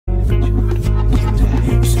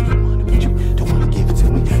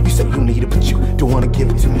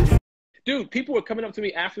dude, people were coming up to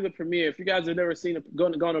me after the premiere. If you guys have never seen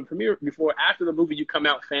gone to a premiere before, after the movie, you come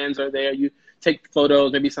out, fans are there, you take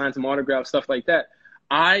photos, maybe sign some autographs, stuff like that.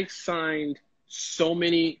 I signed so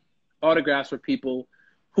many autographs for people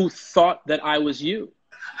who thought that I was you.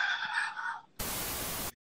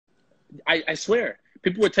 I swear.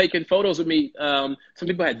 People were taking photos with me. Some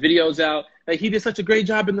people had videos out. Like, he did such a great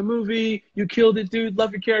job in the movie. You killed it, dude.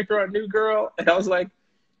 Love your character on New Girl. And I was like,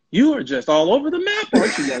 you are just all over the map,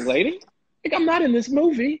 aren't you, young lady? Like, I'm not in this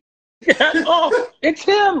movie. Oh, it's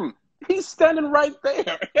him. He's standing right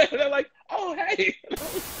there. And they're like, oh, hey.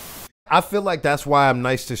 I feel like that's why I'm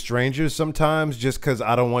nice to strangers sometimes, just because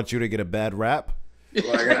I don't want you to get a bad rap.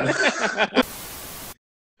 If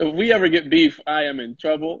we ever get beef, I am in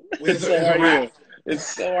trouble. So are you.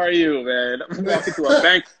 So are you, man. I'm walking to a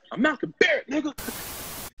bank. I'm Malcolm Barrett, nigga.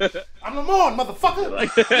 I'm Lamorne,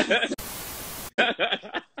 motherfucker.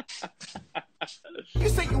 You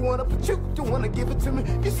say you wanna put you wanna give it to me.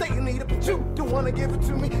 You say you need a put you wanna give it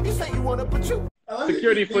to me. You say you wanna put you.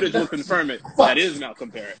 Security footage will confirm it. That is Malcolm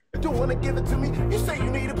Barrett. Don't wanna give it to me. You say you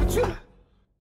need a put you.